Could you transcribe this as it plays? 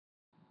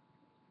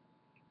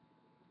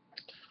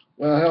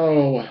Well,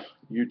 hello,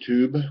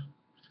 YouTube.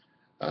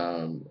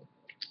 A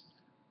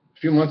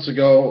few months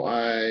ago,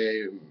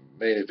 I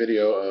made a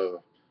video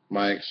of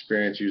my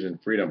experience using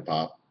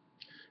FreedomPop.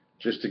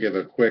 Just to give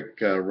a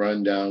quick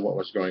rundown, what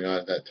was going on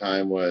at that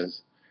time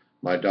was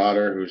my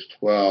daughter, who's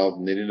 12,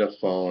 needed a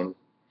phone.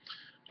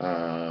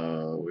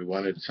 We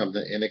wanted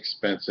something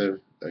inexpensive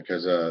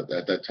because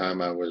at that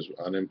time I was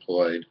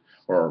unemployed,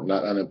 or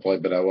not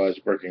unemployed, but I was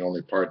working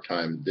only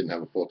part-time, didn't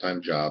have a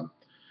full-time job.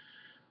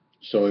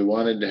 So we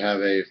wanted to have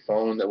a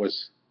phone that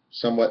was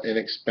somewhat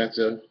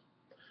inexpensive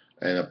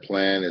and a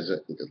plan is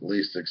at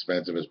least as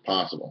expensive as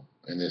possible.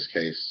 In this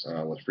case,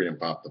 with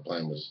FreedomPop, the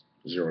plan was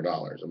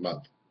 $0 a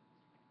month.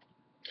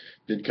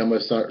 Did come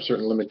with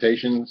certain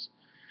limitations,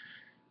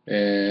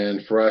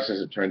 and for us, as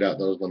it turned out,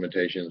 those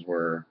limitations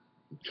were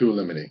too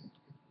limiting.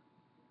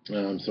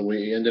 So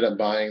we ended up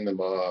buying the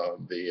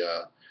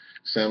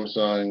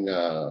Samsung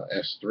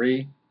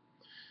S3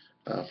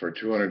 for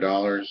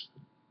 $200.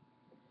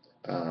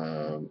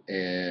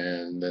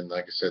 And then,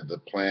 like I said, the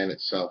plan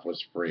itself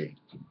was free.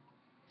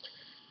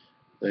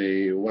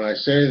 When I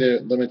say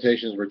the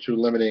limitations were too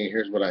limiting,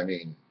 here's what I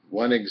mean.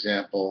 One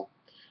example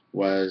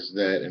was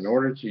that in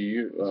order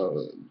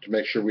to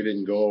make sure we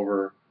didn't go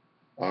over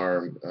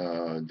our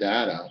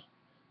data,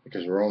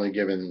 because we're only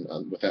given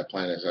with that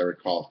plan, as I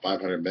recall,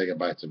 500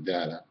 megabytes of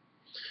data.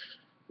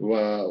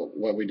 Well,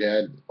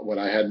 what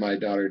I had my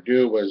daughter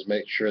do was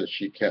make sure that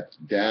she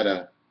kept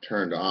data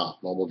turned off,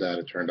 mobile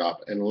data turned off,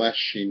 unless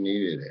she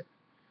needed it.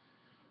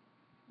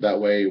 That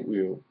way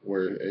we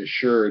were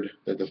assured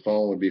that the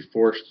phone would be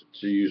forced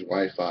to use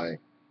Wi-Fi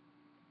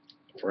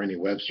for any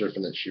web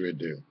surfing that she would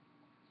do.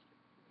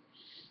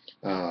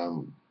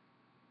 Now,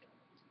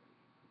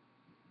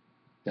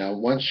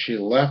 once she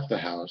left the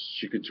house,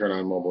 she could turn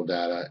on mobile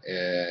data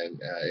and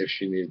if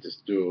she needed to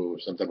do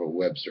some type of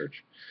web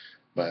search.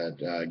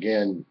 But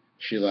again,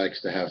 she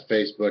likes to have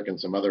Facebook and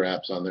some other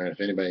apps on there. And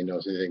if anybody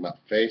knows anything about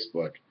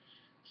Facebook,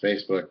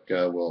 Facebook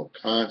will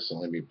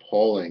constantly be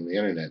polling the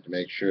internet to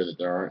make sure that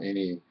there aren't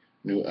any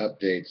new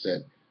updates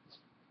that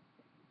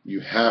you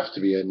have to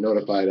be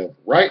notified of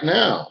right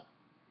now.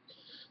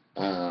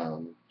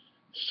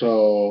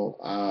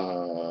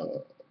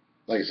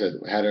 Like I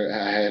said, I had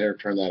her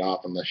turn that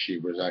off unless she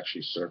was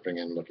actually surfing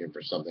and looking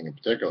for something in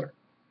particular.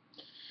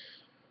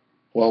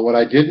 Well, what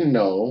I didn't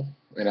know,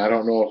 and I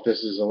don't know if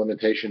this is a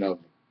limitation of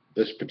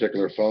this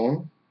particular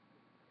phone,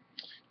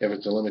 if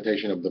it's a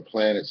limitation of the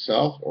plan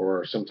itself,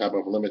 or some type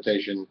of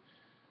limitation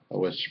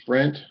with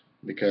Sprint,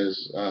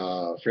 because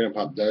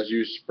FreedomPop does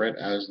use Sprint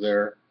as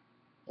their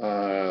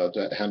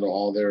to handle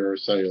all their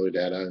cellular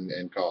data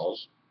and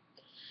calls.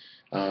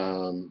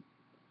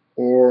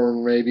 Or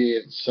maybe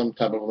it's some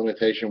type of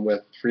limitation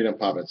with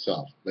FreedomPop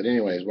itself. But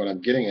anyways, what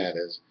I'm getting at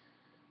is,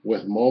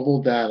 with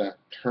mobile data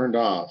turned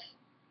off,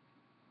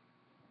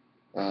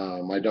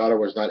 my daughter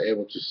was not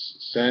able to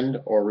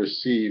send or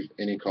receive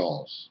any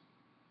calls.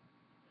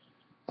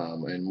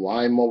 And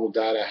why mobile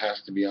data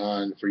has to be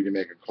on for you to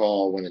make a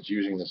call when it's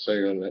using the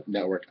cellular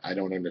network, I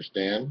don't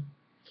understand.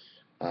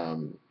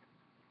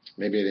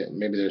 Maybe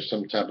there's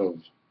some type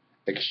of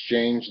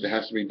exchange that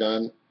has to be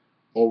done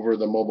over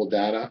the mobile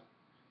data,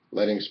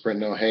 letting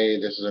Sprint know, hey,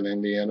 this is an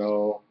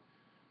MVNO,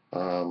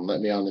 let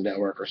me on the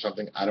network or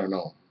something. I don't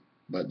know,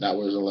 but that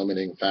was a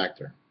limiting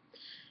factor.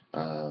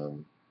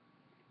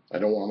 I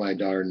don't want my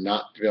daughter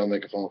not to be able to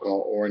make a phone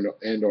call, or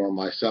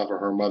myself or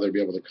her mother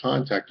be able to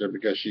contact her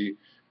because she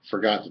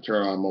forgot to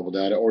turn on mobile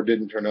data or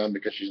didn't turn it on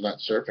because she's not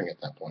surfing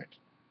at that point.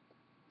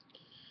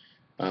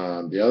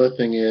 The other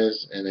thing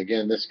is, and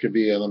again, this could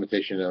be a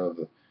limitation of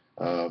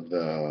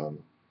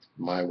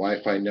my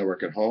Wi-Fi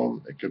network at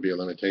home. It could be a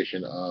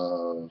limitation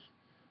of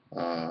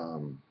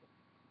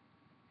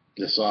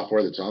the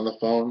software that's on the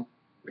phone,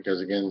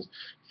 because again,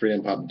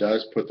 FreedomPop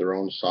does put their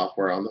own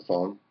software on the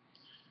phone.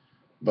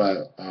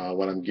 But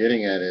what I'm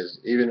getting at is,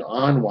 even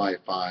on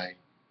Wi-Fi,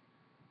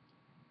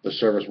 the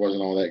service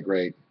wasn't all that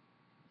great.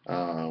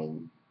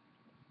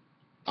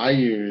 I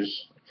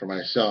use, for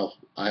myself,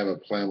 I have a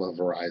plan with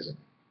Verizon.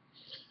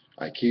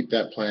 I keep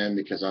that plan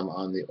because I'm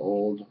on the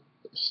old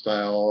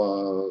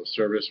style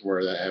service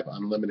where I have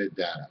unlimited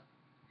data.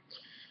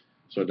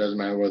 So it doesn't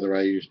matter whether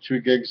I use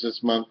 2 gigs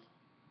this month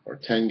or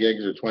 10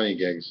 gigs or 20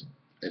 gigs,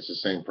 it's the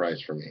same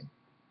price for me.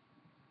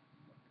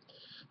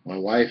 My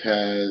wife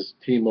has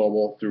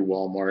T-Mobile through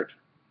Walmart,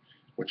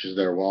 which is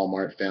their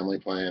Walmart family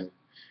plan.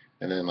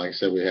 And then, like I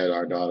said, we had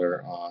our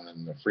daughter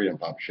on the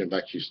FreedomPop. In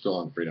fact, she's still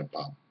on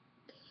FreedomPop.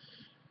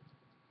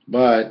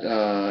 But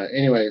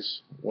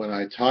anyways, when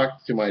I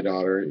talked to my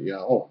daughter,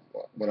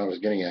 what I was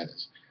getting at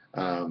is,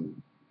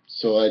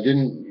 so I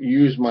didn't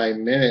use my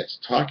minutes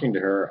talking to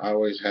her. I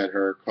always had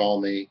her call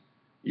me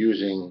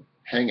using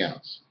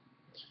Hangouts.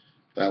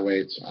 That way,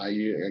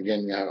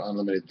 again, I have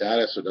unlimited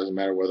data, so it doesn't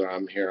matter whether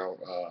I'm here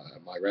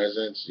at my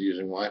residence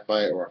using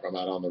Wi-Fi or if I'm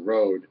out on the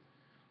road.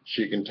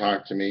 She can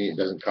talk to me. It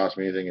doesn't cost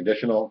me anything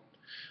additional.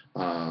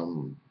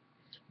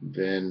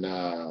 Then,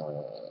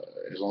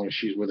 as long as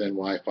she's within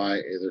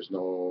Wi-Fi, there's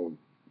no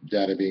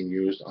data being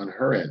used on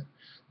her end.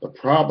 The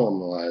problem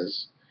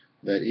was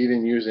that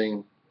even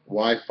using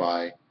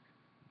Wi-Fi,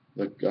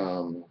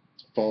 The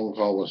phone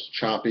call was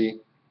choppy,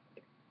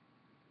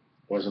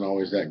 wasn't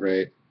always that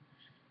great,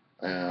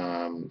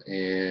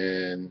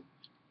 and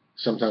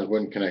sometimes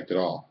wouldn't connect at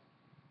all.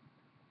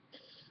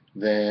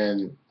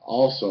 Then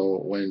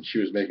also when she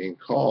was making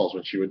calls,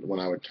 when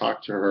I would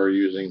talk to her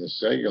using the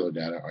cellular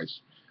data,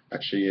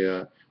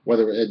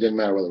 whether it didn't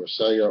matter whether it was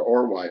cellular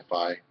or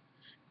Wi-Fi,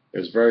 it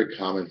was very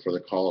common for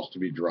the calls to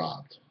be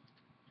dropped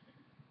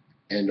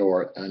and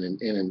or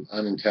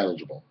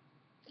unintelligible.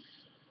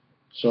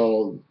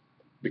 So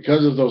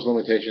because of those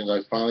limitations, I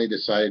finally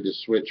decided to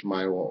switch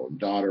my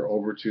daughter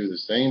over to the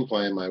same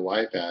plan my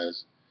wife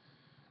has,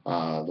 the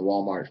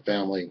Walmart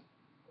family,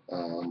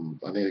 I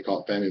think they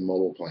call it Family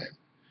Mobile Plan.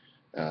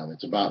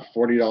 It's about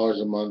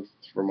 $40 a month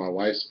for my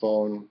wife's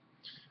phone,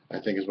 I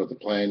think is what the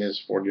plan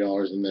is,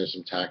 $40, and there's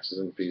some taxes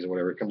and fees or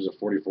whatever. It comes to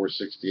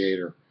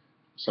 $44.68 or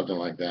something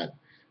like that.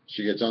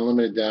 She gets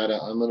unlimited data,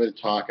 unlimited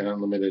talk, and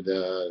unlimited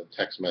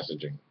text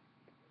messaging.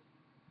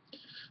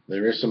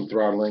 There is some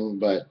throttling,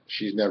 but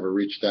she's never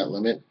reached that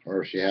limit,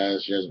 or if she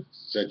has, she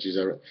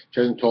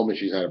hasn't told me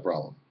she's had a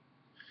problem.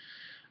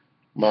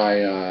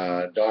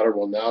 My daughter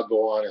will now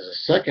go on as a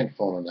second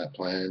phone on that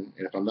plan,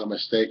 and if I'm not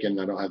mistaken,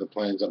 I don't have the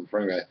plans up in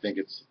front of me, I think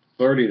it's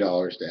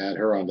 $30 to add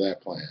her onto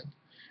that plan.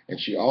 And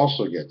she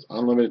also gets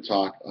unlimited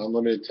talk,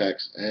 unlimited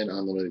text, and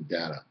unlimited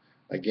data.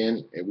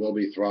 Again, it will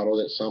be throttled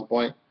at some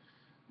point,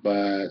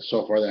 but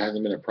so far that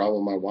hasn't been a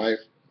problem with my wife,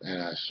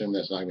 and I assume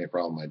that's not going to be a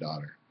problem with my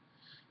daughter.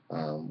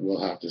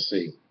 We'll have to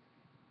see.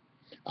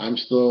 I'm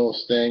still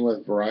staying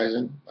with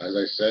Verizon, as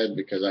I said,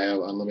 because I have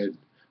unlimited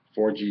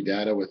 4G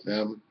data with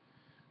them.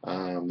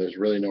 There's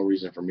really no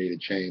reason for me to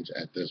change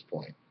at this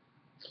point.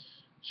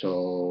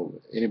 So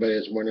anybody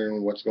that's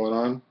wondering what's going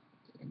on,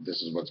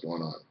 this is what's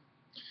going on.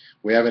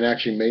 We haven't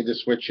actually made the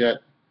switch yet,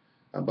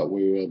 but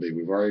we will be.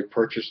 We've already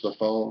purchased the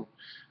phone.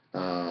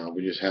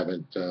 We just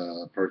haven't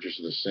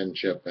purchased the SIM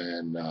chip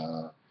and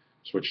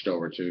switched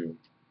over to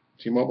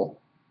T-Mobile.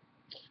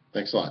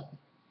 Thanks a lot.